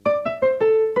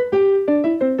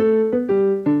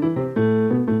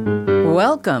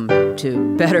Welcome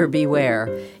to Better Beware.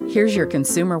 Here's your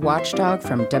consumer watchdog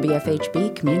from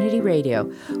WFHB Community Radio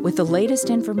with the latest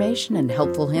information and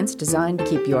helpful hints designed to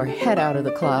keep your head out of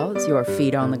the clouds, your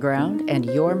feet on the ground, and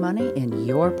your money in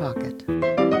your pocket.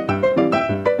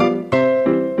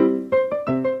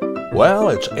 Well,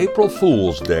 it's April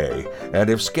Fool's Day, and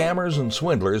if scammers and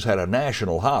swindlers had a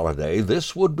national holiday,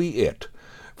 this would be it.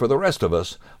 For the rest of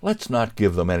us, let's not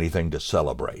give them anything to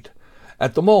celebrate.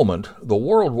 At the moment, the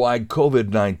worldwide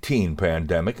COVID-19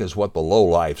 pandemic is what the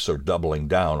lowlifes are doubling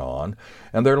down on,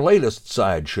 and their latest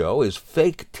sideshow is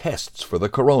fake tests for the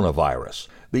coronavirus.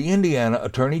 The Indiana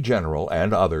Attorney General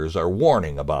and others are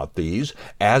warning about these.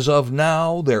 As of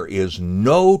now, there is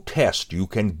no test you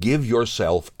can give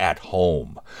yourself at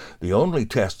home. The only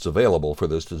tests available for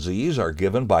this disease are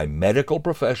given by medical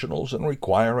professionals and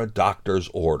require a doctor's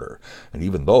order, and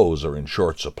even those are in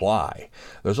short supply.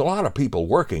 There's a lot of people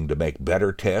working to make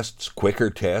better tests, quicker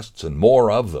tests, and more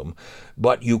of them,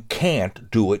 but you can't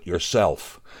do it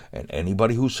yourself, and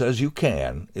anybody who says you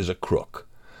can is a crook.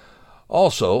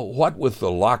 Also, what with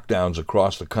the lockdowns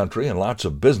across the country and lots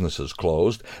of businesses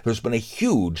closed, there's been a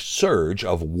huge surge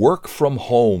of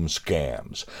work-from-home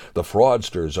scams. The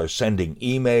fraudsters are sending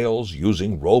emails,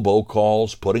 using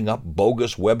robocalls, putting up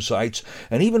bogus websites,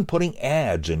 and even putting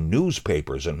ads in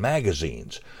newspapers and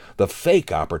magazines. The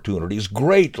fake opportunities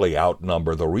greatly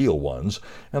outnumber the real ones,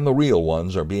 and the real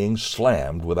ones are being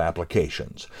slammed with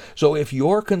applications. So if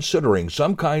you're considering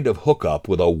some kind of hookup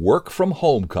with a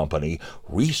work-from-home company,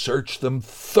 research them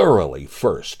thoroughly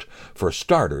first. For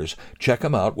starters, check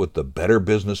them out with the Better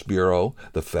Business Bureau,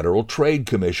 the Federal Trade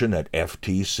Commission at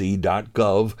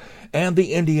ftc.gov, and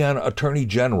the Indiana Attorney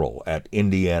General at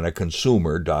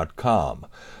indianaconsumer.com.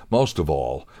 Most of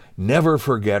all, never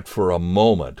forget for a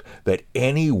moment that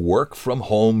any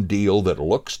work-from-home deal that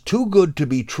looks too good to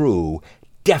be true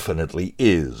definitely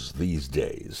is these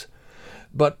days.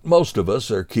 But most of us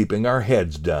are keeping our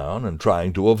heads down and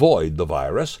trying to avoid the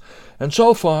virus, and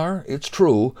so far, it's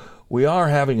true, we are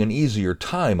having an easier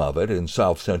time of it in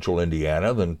south-central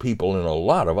Indiana than people in a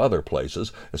lot of other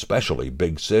places, especially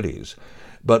big cities.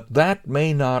 But that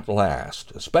may not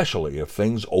last, especially if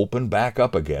things open back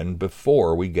up again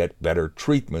before we get better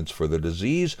treatments for the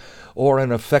disease or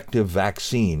an effective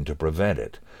vaccine to prevent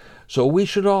it. So we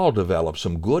should all develop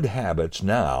some good habits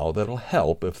now that'll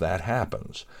help if that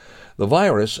happens. The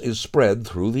virus is spread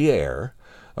through the air.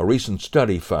 A recent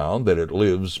study found that it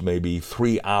lives maybe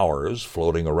 3 hours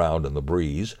floating around in the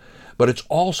breeze, but it's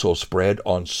also spread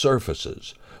on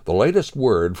surfaces. The latest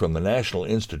word from the National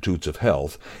Institutes of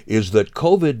Health is that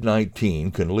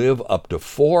COVID-19 can live up to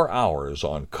 4 hours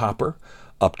on copper,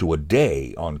 up to a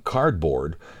day on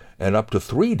cardboard, and up to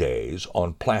 3 days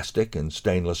on plastic and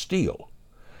stainless steel.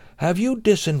 Have you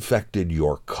disinfected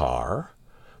your car?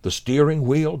 The steering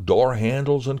wheel, door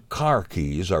handles, and car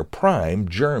keys are prime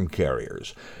germ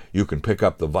carriers. You can pick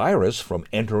up the virus from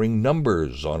entering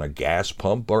numbers on a gas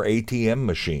pump or ATM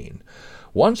machine.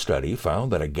 One study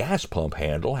found that a gas pump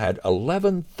handle had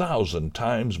 11,000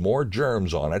 times more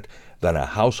germs on it than a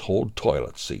household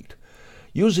toilet seat.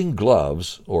 Using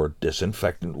gloves, or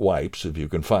disinfectant wipes if you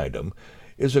can find them,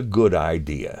 is a good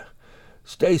idea.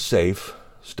 Stay safe,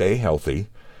 stay healthy,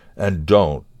 and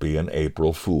don't be an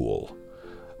April Fool.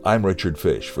 I'm Richard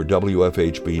Fish for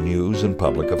WFHB News and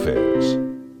Public Affairs.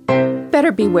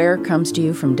 Better Beware comes to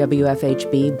you from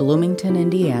WFHB Bloomington,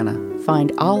 Indiana.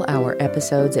 Find all our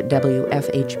episodes at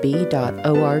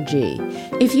wfhb.org.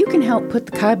 If you can help put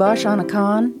the kibosh on a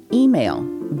con, email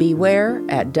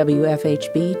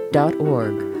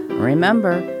beware@wfhb.org.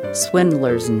 Remember,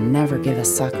 swindlers never give a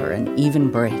sucker an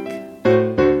even break.